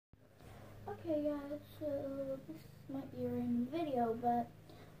Okay guys, so this might be a random video, but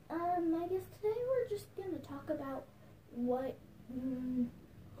I guess today we're just gonna talk about what you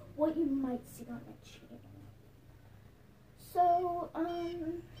might see on my channel. So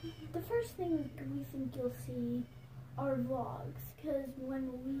the first thing we think you'll see are vlogs, because when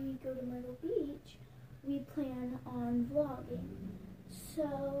we go to Myrtle Beach, we plan on vlogging.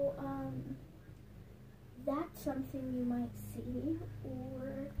 So that's something you might see,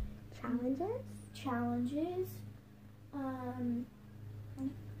 or challenges.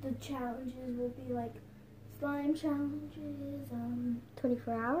 The challenges will be like slime challenges,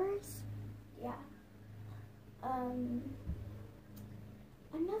 24 hours? Yeah.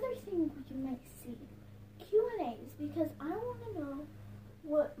 Another thing you might see, Q&As, because I want to know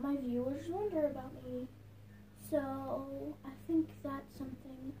what my viewers wonder about me. So I think that's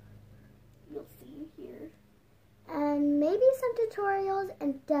something you'll see here. And maybe some tutorials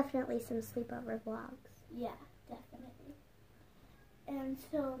and definitely some sleepover vlogs. Yeah, definitely. And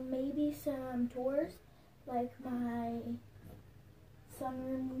so maybe some tours, like my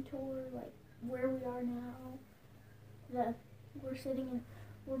sunroom tour, like where we are now.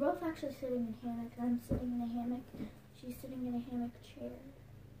 We're both actually sitting in hammocks. I'm sitting in a hammock. She's sitting in a hammock chair.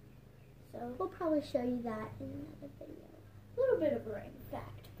 So We'll probably show you that in another video. a little bit of a random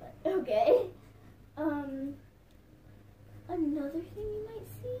fact, but okay. Another thing you might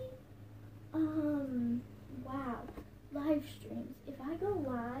see, wow, live streams. If I go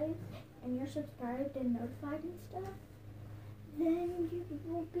live and you're subscribed and notified and stuff, then you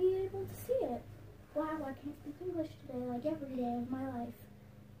will be able to see it. Wow, I can't speak English today, like every day of my life.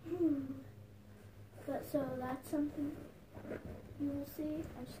 But so that's something you will see.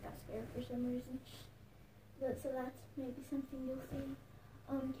 I just got scared for some reason. But so that's maybe something you'll see.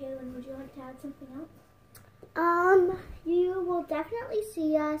 Kaylin, would you like to add something else? You will definitely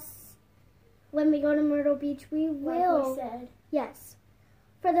see us when we go to Myrtle Beach. We will. Like we said. Yes.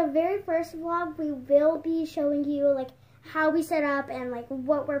 For the very first vlog, we will be showing you like how we set up and like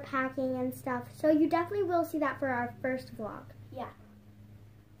what we're packing and stuff. So you definitely will see that for our first vlog. Yeah.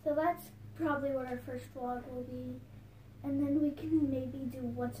 So that's probably what our first vlog will be. And then we can maybe do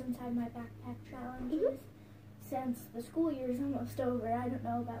what's inside my backpack challenges. Since the school year is almost over, I don't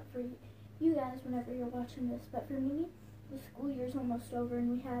know about for you guys whenever you're watching this, but for me, the school year is almost over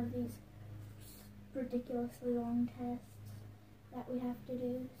and we have these ridiculously long tests that we have to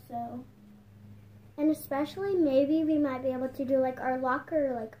do, so. And especially maybe we might be able to do like our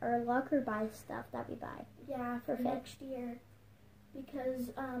locker buy stuff that we buy. Yeah, for next year. Because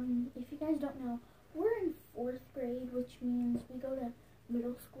if you guys don't know, we're in 4th grade, which means we go to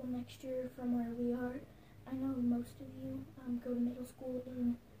middle school next year from where we are. I know most of you go to middle school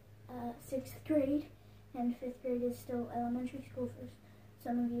in 6th grade, and 5th grade is still elementary school for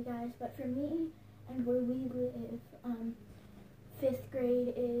some of you guys. But for me and where we live, 5th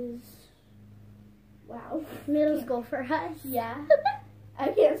grade is, wow. Middle school for us. Yeah. I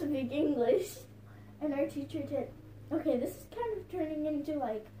can't speak English. And our teacher did. Okay, this is kind of turning into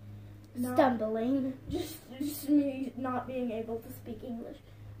like stumbling. Just me not being able to speak English.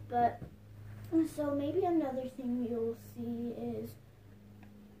 But so maybe another thing you'll see is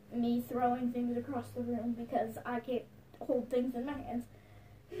me throwing things across the room because I can't hold things in my hands.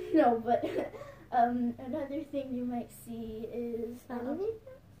 No, but another thing you might see is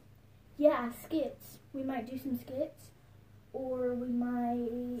yeah, skits. We might do some skits, or we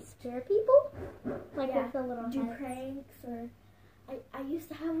might scare people, like yeah, with the little do heads. pranks. Or I used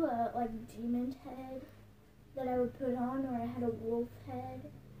to have a demon head that I would put on, or I had a wolf head.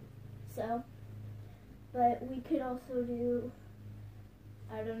 So, but we could also do,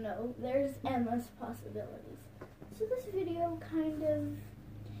 I don't know, there's endless possibilities. So this video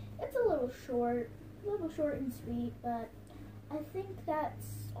it's a little short and sweet, but I think that's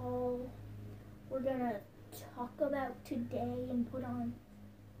all we're gonna talk about today and put on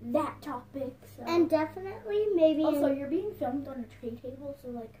that topic. So. And definitely maybe also you're being filmed on a tray table, so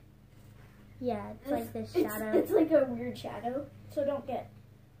like it's like this shadow. It's like a weird shadow, so don't get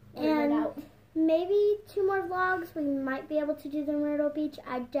weirded out. Maybe 2 more vlogs. We might be able to do the Myrtle Beach.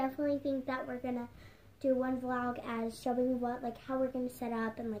 I definitely think that we're gonna do one vlog as showing how we're gonna set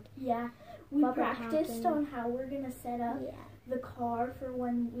up and we practiced on how we're gonna set up the car for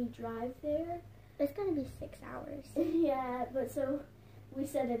when we drive there. It's gonna be 6 hours. Yeah, but so we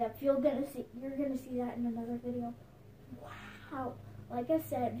set it up. You're gonna see that in another video. Wow. Like I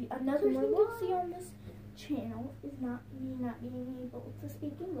said, another thing you'll see on this channel is me not being able to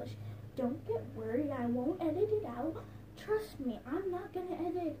speak English. Don't get worried, I won't edit it out. Trust me, I'm not gonna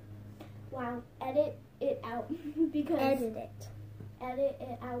edit. Wow, edit it out because edit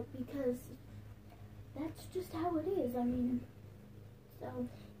it out because that's just how it is. I mean, so.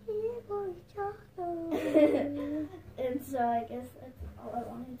 And so I guess that's all I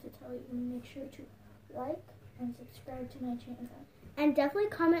wanted to tell you. Make sure to like and subscribe to my channel. And definitely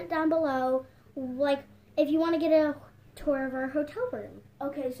comment down below, like, if you want to get a tour of our hotel room.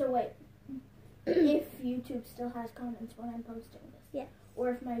 Okay, so wait. If YouTube still has comments when I'm posting this. Yes. Or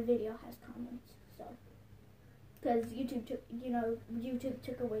if my video has comments. So, because YouTube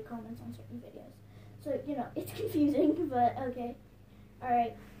took away comments on certain videos. So, it's confusing, but okay. All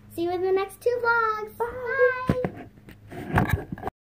right. See you in the next 2 vlogs. Bye.